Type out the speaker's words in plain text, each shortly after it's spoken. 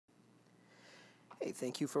Hey,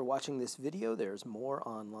 thank you for watching this video. There's more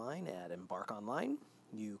online at Embark Online.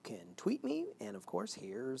 You can tweet me, and of course,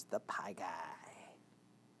 here's the Pie Guy.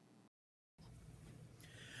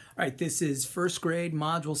 All right, this is first grade,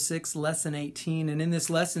 Module 6, Lesson 18, and in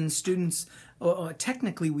this lesson, students,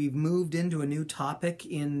 technically we've moved into a new topic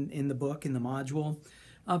in the book, in the module,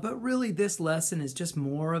 but really this lesson is just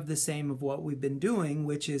more of the same of what we've been doing,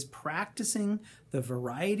 which is practicing the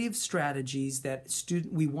variety of strategies that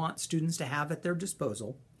we want students to have at their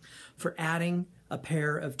disposal for adding a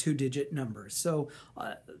pair of two-digit numbers. So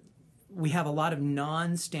we have a lot of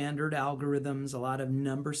non-standard algorithms, a lot of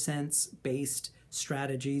number sense-based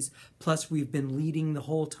strategies, plus we've been leading the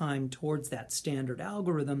whole time towards that standard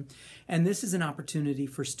algorithm, and this is an opportunity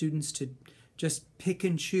for students to just pick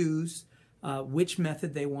and choose which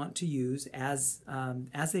method they want to use as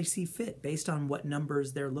they see fit based on what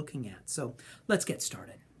numbers they're looking at. So let's get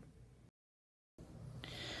started.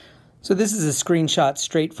 So this is a screenshot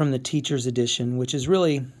straight from the Teacher's Edition, which is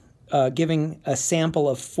really giving a sample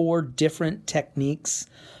of 4 different techniques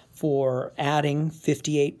for adding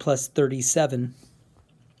 58 plus 37.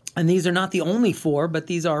 And these are not the only 4, but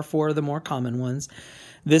these are 4 of the more common ones.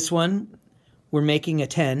 This one, we're making a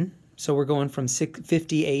 10. So we're going from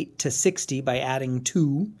 58 to 60 by adding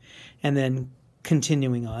 2 and then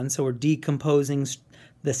continuing on. So we're decomposing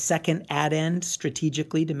the second add-end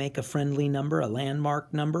strategically to make a friendly number, a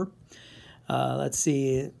landmark number. Let's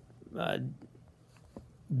see,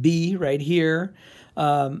 B right here.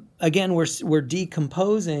 Again, we're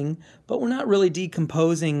decomposing, but we're not really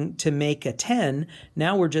decomposing to make a 10.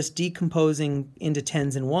 Now we're just decomposing into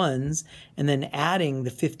 10s and 1s, and then adding the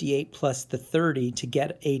 58 plus the 30 to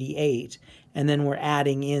get 88. And then we're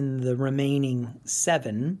adding in the remaining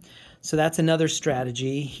 7. So that's another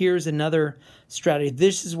strategy. Here's another strategy.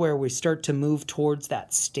 This is where we start to move towards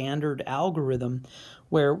that standard algorithm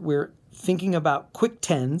where we're thinking about quick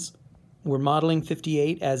 10s. We're modeling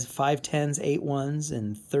 58 as 5 10s, 8 1s,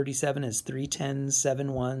 and 37 as 3 10s, 7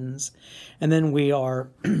 1s. And then we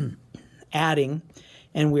are adding,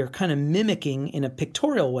 and we're kind of mimicking in a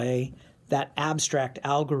pictorial way that abstract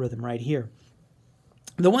algorithm right here.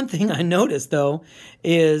 The one thing I noticed, though,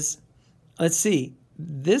 is, let's see,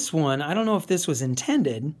 this one, I don't know if this was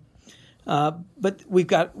intended, but we've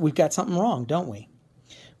got something wrong, don't we?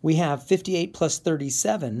 We have 58 plus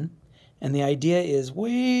 37, and the idea is,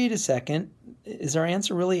 wait a second, is our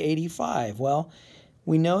answer really 85? Well,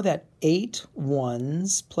 we know that 8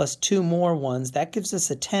 1s plus 2 more 1s, that gives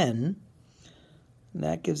us a 10.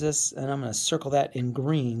 That gives us, and I'm going to circle that in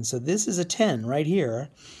green. So this is a 10 right here,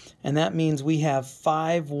 and that means we have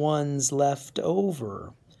 5 1s left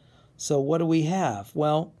over. So what do we have?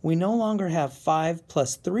 Well, we no longer have 5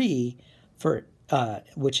 plus 3,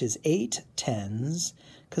 which is 8 10s,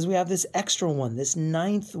 because we have this extra one, this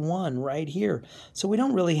 9th one right here. So we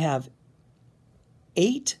don't really have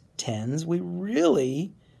 8 10s. We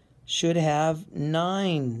really should have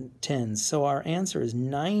 9 10s. So our answer is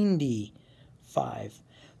 95.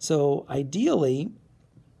 So ideally,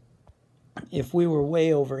 if we were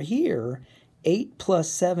way over here, 8 plus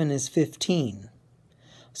 7 is 15.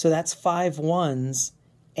 So that's 5 1s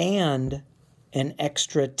and an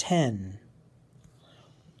extra 10.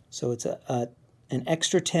 So it's an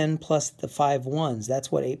extra 10 plus the 5 1s.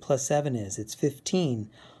 That's what 8 plus 7 is. It's 15.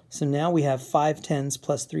 So now we have 5 10s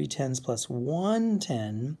plus 3 10s plus 1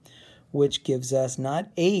 10, which gives us not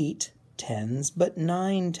 8 10s, but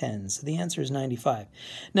 9 10s. So the answer is 95.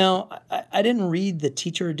 Now, I didn't read the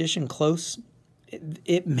Teacher Edition close.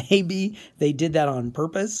 It may be they did that on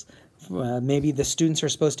purpose. Maybe the students are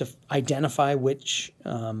supposed to identify which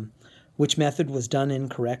method was done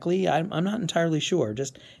incorrectly. I'm not entirely sure.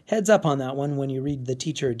 Just heads up on that one when you read the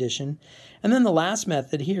Teacher Edition. And then the last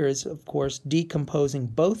method here is, of course, decomposing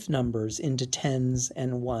both numbers into 10s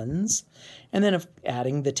and 1s, and then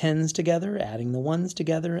adding the 10s together, adding the 1s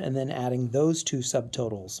together, and then adding those 2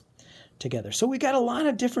 subtotals together. So we got a lot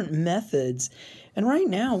of different methods, and right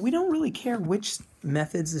now we don't really care which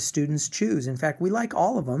methods the students choose. In fact, we like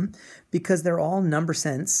all of them because they're all number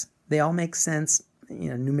sense. They all make sense,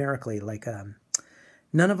 numerically. Like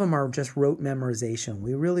none of them are just rote memorization.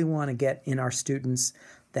 We really want to get in our students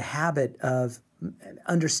the habit of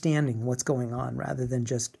understanding what's going on rather than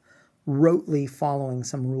just rotely following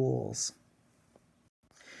some rules.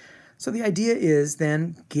 So the idea is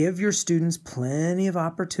then give your students plenty of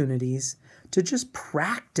opportunities to just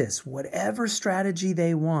practice whatever strategy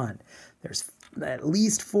they want. There's at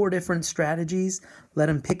least 4 different strategies. Let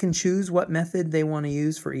them pick and choose what method they want to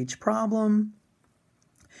use for each problem.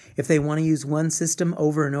 If they want to use one system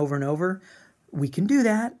over and over and over, we can do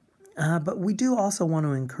that. But we do also want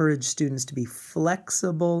to encourage students to be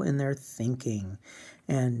flexible in their thinking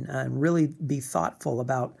and really be thoughtful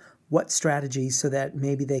about what strategies so that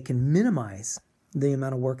maybe they can minimize the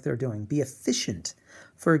amount of work they're doing. Be efficient.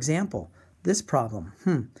 For example, this problem.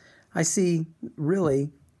 I see really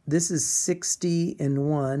this is 60 and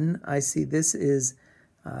 1. I see this is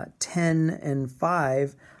 10 and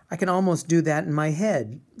 5. I can almost do that in my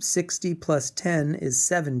head. 60 plus 10 is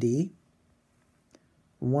 70.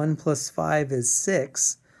 1 plus 5 is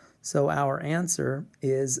 6. So our answer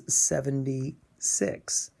is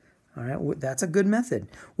 76. All right, that's a good method.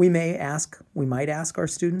 We might ask our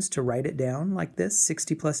students to write it down like this.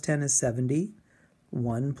 60 plus 10 is 70.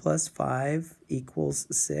 1 plus 5 equals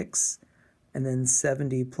 6. And then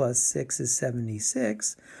 70 plus 6 is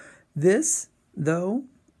 76. This, though,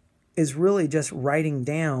 is really just writing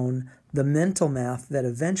down the mental math that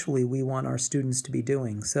eventually we want our students to be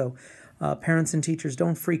doing. So parents and teachers,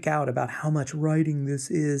 don't freak out about how much writing this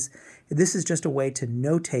is. This is just a way to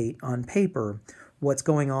notate on paper what's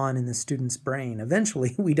going on in the student's brain.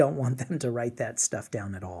 Eventually, we don't want them to write that stuff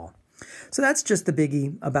down at all. So that's just the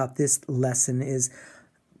biggie about this lesson, is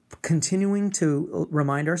continuing to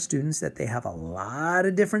remind our students that they have a lot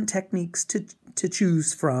of different techniques to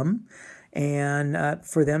choose from, and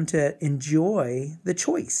for them to enjoy the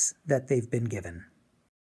choice that they've been given.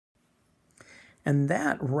 And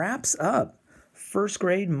that wraps up first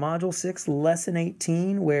grade Module 6, Lesson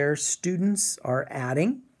 18, where students are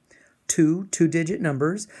adding two-digit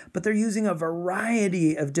numbers, but they're using a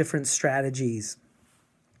variety of different strategies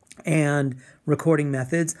and recording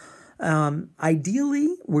methods.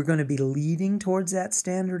 Ideally, we're going to be leading towards that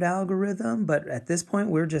standard algorithm, but at this point,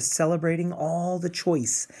 we're just celebrating all the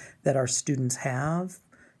choice that our students have.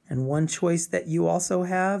 And one choice that you also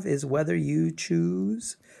have is whether you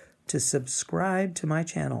choose to subscribe to my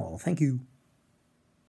channel. Thank you.